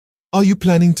Are you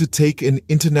planning to take an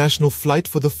international flight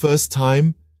for the first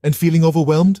time and feeling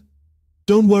overwhelmed?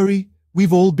 Don't worry,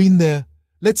 we've all been there.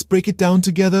 Let's break it down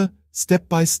together, step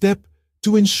by step,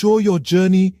 to ensure your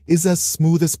journey is as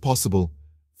smooth as possible.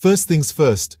 First things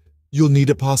first, you'll need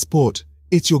a passport.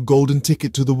 It's your golden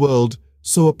ticket to the world,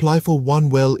 so apply for one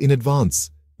well in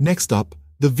advance. Next up,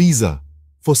 the visa.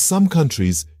 For some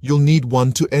countries, you'll need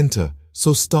one to enter,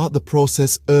 so start the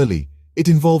process early. It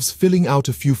involves filling out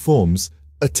a few forms,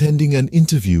 attending an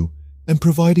interview, and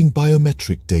providing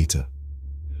biometric data.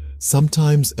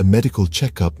 Sometimes a medical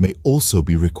checkup may also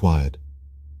be required.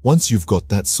 Once you've got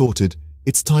that sorted,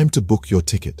 it's time to book your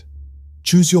ticket.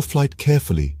 Choose your flight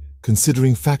carefully,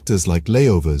 considering factors like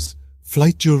layovers,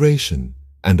 flight duration,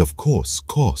 and of course,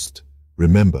 cost.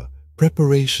 Remember,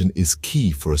 preparation is key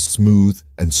for a smooth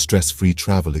and stress-free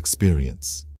travel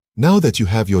experience. Now that you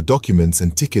have your documents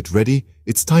and ticket ready,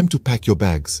 it's time to pack your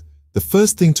bags. The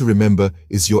first thing to remember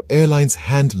is your airline's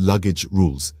hand luggage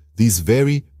rules. These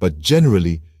vary, but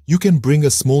generally, you can bring a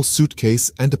small suitcase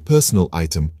and a personal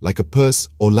item like a purse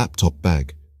or laptop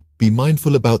bag. Be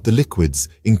mindful about the liquids,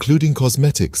 including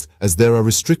cosmetics, as there are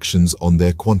restrictions on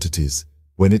their quantities.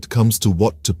 When it comes to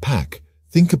what to pack,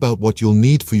 think about what you'll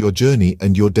need for your journey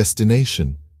and your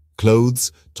destination.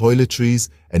 Clothes, toiletries,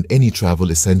 and any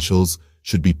travel essentials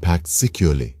should be packed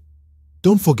securely.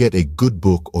 Don't forget a good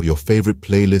book or your favorite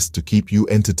playlist to keep you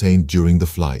entertained during the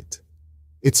flight.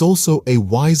 It's also a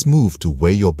wise move to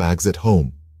weigh your bags at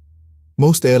home.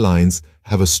 Most airlines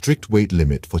have a strict weight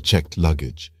limit for checked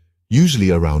luggage,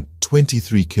 usually around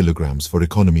 23 kilograms for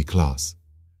economy class.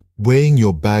 Weighing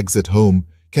your bags at home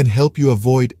can help you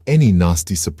avoid any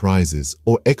nasty surprises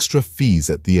or extra fees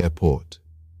at the airport.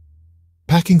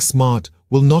 Packing smart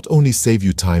will not only save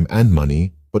you time and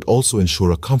money, but also ensure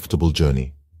a comfortable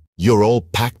journey. You're all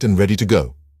packed and ready to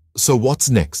go. So what's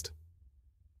next?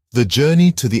 The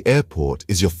journey to the airport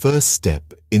is your first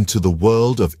step into the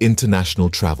world of international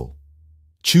travel.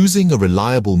 Choosing a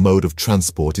reliable mode of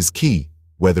transport is key.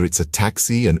 Whether it's a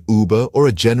taxi, an Uber, or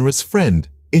a generous friend,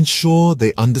 ensure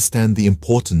they understand the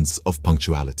importance of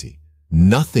punctuality.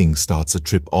 Nothing starts a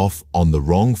trip off on the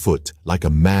wrong foot like a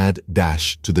mad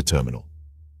dash to the terminal.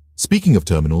 Speaking of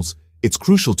terminals, it's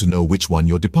crucial to know which one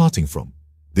you're departing from.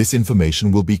 This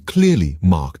information will be clearly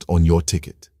marked on your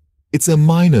ticket. It's a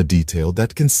minor detail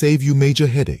that can save you major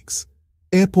headaches.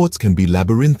 Airports can be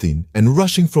labyrinthine, and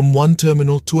rushing from one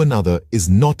terminal to another is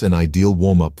not an ideal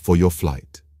warm-up for your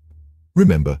flight.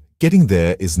 Remember, getting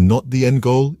there is not the end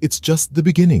goal, it's just the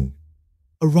beginning.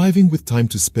 Arriving with time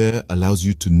to spare allows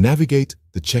you to navigate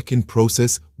the check-in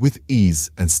process with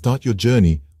ease and start your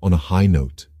journey on a high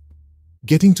note.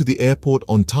 Getting to the airport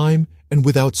on time and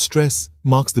without stress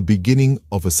marks the beginning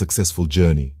of a successful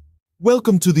journey.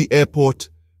 Welcome to the airport.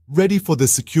 Ready for the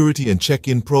security and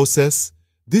check-in process?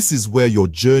 This is where your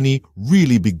journey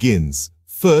really begins.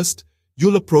 First,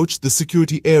 you'll approach the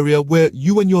security area where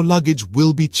you and your luggage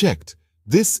will be checked.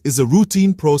 This is a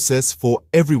routine process for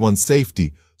everyone's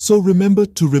safety, so remember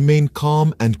to remain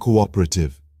calm and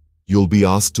cooperative. You'll be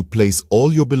asked to place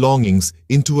all your belongings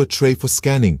into a tray for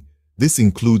scanning. This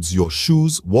includes your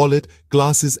shoes, wallet,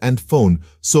 glasses, and phone,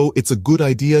 so it's a good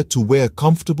idea to wear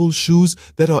comfortable shoes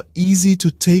that are easy to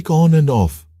take on and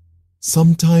off.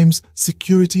 Sometimes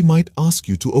security might ask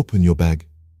you to open your bag.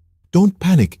 Don't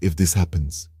panic if this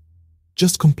happens.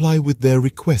 Just comply with their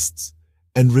requests,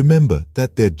 and remember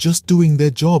that they're just doing their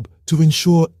job to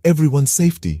ensure everyone's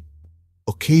safety.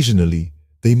 Occasionally,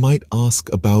 they might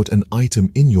ask about an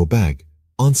item in your bag.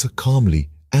 Answer calmly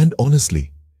and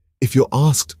honestly. If you're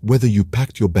asked whether you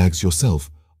packed your bags yourself,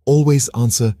 always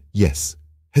answer yes.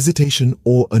 Hesitation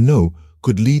or a no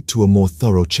could lead to a more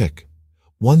thorough check.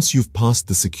 Once you've passed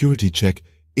the security check,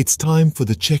 it's time for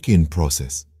the check-in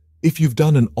process. If you've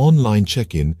done an online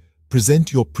check-in,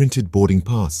 present your printed boarding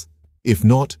pass. If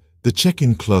not, the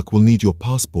check-in clerk will need your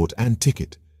passport and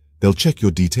ticket. They'll check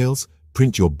your details,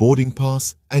 print your boarding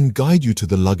pass, and guide you to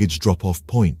the luggage drop-off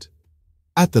point.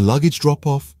 At the luggage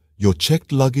drop-off, your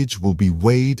checked luggage will be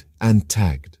weighed and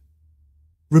tagged.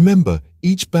 Remember,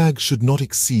 each bag should not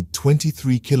exceed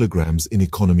 23 kilograms in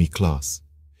economy class.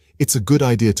 It's a good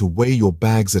idea to weigh your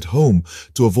bags at home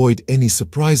to avoid any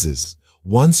surprises.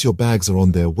 Once your bags are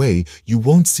on their way, you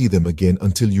won't see them again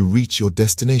until you reach your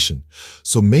destination.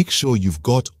 So make sure you've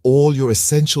got all your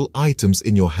essential items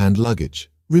in your hand luggage.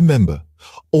 Remember,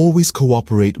 always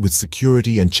cooperate with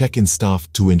security and check-in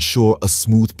staff to ensure a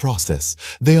smooth process.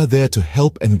 They are there to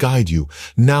help and guide you.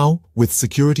 Now, with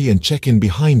security and check-in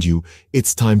behind you,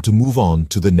 it's time to move on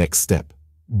to the next step,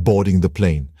 boarding the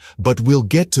plane. But we'll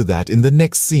get to that in the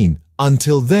next scene.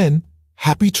 Until then,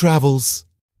 happy travels!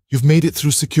 You've made it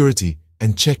through security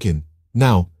and check-in.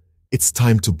 Now, it's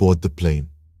time to board the plane.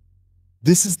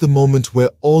 This is the moment where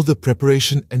all the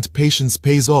preparation and patience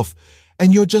pays off,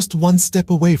 and you're just one step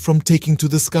away from taking to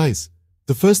the skies.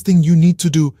 The first thing you need to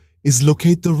do is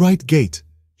locate the right gate.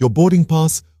 Your boarding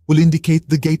pass will indicate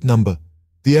the gate number.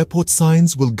 The airport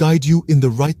signs will guide you in the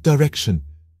right direction.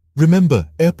 Remember,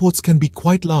 airports can be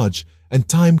quite large and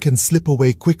time can slip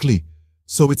away quickly,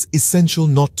 so it's essential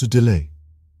not to delay.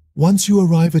 Once you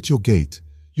arrive at your gate,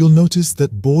 you'll notice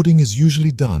that boarding is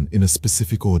usually done in a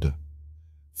specific order.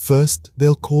 First,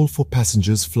 they'll call for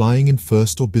passengers flying in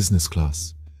first or business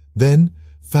class. Then,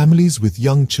 families with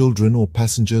young children or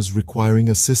passengers requiring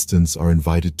assistance are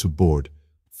invited to board.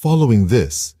 Following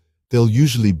this, they'll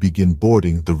usually begin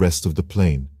boarding the rest of the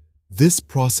plane. This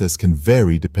process can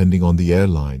vary depending on the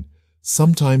airline.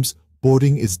 Sometimes,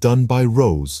 boarding is done by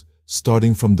rows,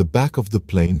 starting from the back of the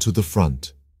plane to the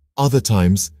front. Other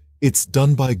times, it's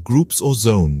done by groups or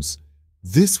zones.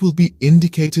 This will be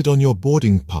indicated on your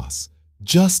boarding pass.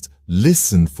 Just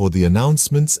listen for the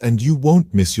announcements and you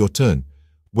won't miss your turn.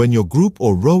 When your group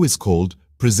or row is called,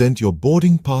 present your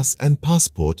boarding pass and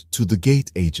passport to the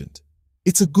gate agent.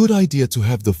 It's a good idea to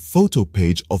have the photo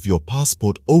page of your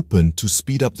passport open to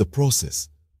speed up the process.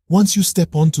 Once you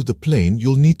step onto the plane,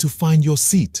 you'll need to find your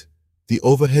seat. The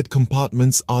overhead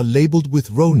compartments are labeled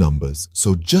with row numbers,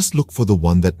 so just look for the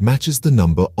one that matches the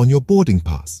number on your boarding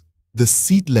pass. The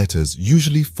seat letters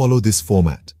usually follow this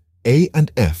format. A and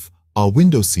F are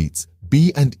window seats,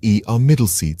 B and E are middle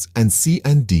seats, and C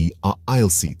and D are aisle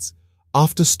seats.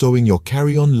 After stowing your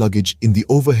carry-on luggage in the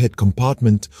overhead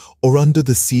compartment or under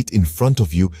the seat in front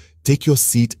of you, take your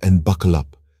seat and buckle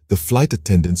up. The flight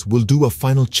attendants will do a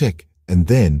final check, and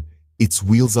then it's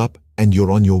wheels up and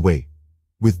you're on your way.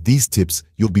 With these tips,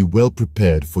 you'll be well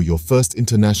prepared for your first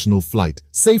international flight.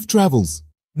 Safe travels!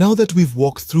 Now that we've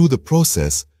walked through the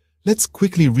process, let's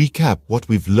quickly recap what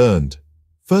we've learned.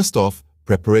 First off,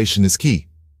 preparation is key.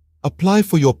 Apply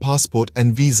for your passport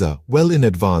and visa well in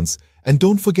advance, and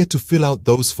don't forget to fill out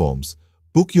those forms.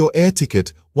 Book your air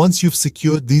ticket once you've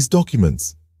secured these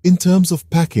documents. In terms of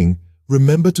packing,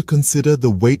 remember to consider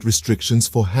the weight restrictions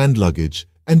for hand luggage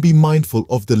and be mindful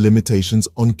of the limitations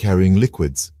on carrying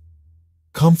liquids.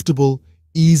 Comfortable,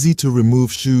 easy to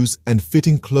remove shoes and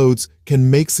fitting clothes can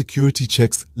make security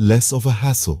checks less of a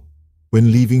hassle.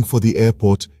 When leaving for the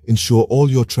airport, ensure all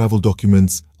your travel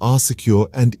documents are secure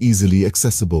and easily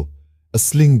accessible. A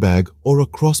sling bag or a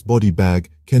crossbody bag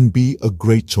can be a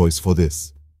great choice for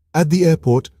this. At the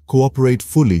airport, cooperate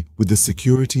fully with the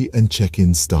security and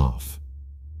check-in staff.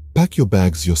 Pack your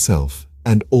bags yourself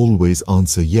and always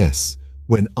answer yes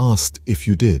when asked if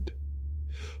you did.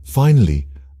 Finally,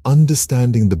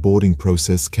 understanding the boarding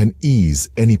process can ease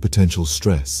any potential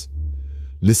stress.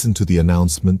 Listen to the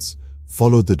announcements,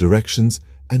 follow the directions,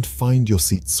 and find your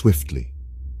seat swiftly.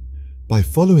 By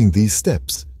following these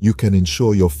steps, you can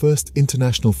ensure your first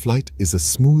international flight is a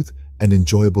smooth and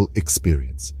enjoyable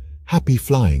experience. Happy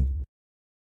flying!